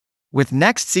With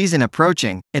next season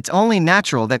approaching, it's only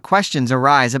natural that questions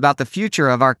arise about the future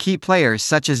of our key players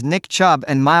such as Nick Chubb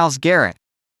and Myles Garrett.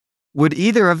 Would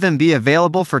either of them be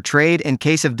available for trade in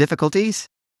case of difficulties?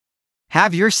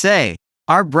 Have your say.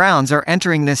 Our Browns are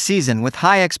entering this season with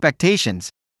high expectations,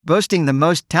 boasting the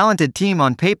most talented team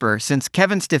on paper since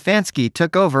Kevin Stefanski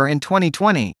took over in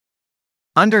 2020.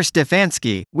 Under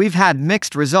Stefanski, we've had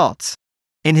mixed results.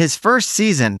 In his first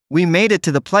season, we made it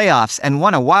to the playoffs and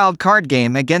won a wild card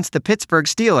game against the Pittsburgh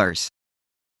Steelers.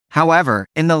 However,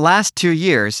 in the last 2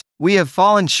 years, we have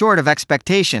fallen short of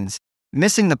expectations,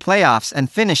 missing the playoffs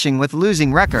and finishing with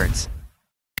losing records.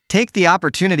 Take the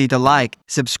opportunity to like,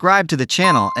 subscribe to the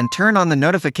channel and turn on the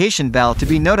notification bell to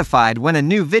be notified when a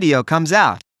new video comes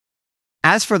out.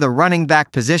 As for the running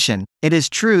back position, it is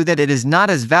true that it is not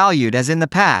as valued as in the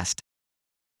past.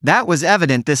 That was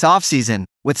evident this offseason,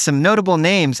 with some notable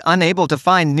names unable to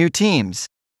find new teams.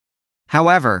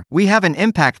 However, we have an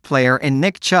impact player in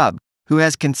Nick Chubb, who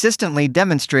has consistently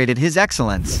demonstrated his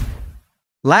excellence.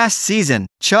 Last season,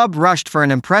 Chubb rushed for an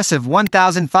impressive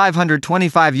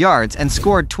 1,525 yards and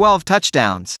scored 12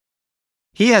 touchdowns.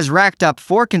 He has racked up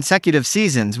 4 consecutive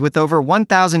seasons with over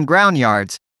 1,000 ground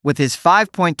yards, with his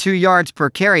 5.2 yards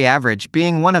per carry average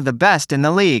being one of the best in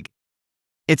the league.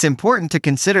 It's important to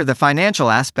consider the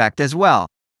financial aspect as well.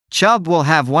 Chubb will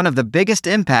have one of the biggest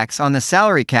impacts on the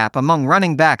salary cap among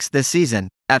running backs this season,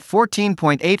 at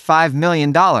 $14.85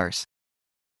 million.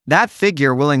 That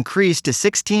figure will increase to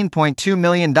 $16.2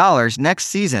 million next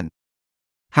season.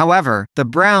 However, the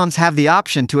Browns have the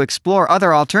option to explore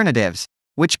other alternatives,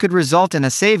 which could result in a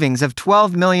savings of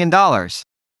 $12 million.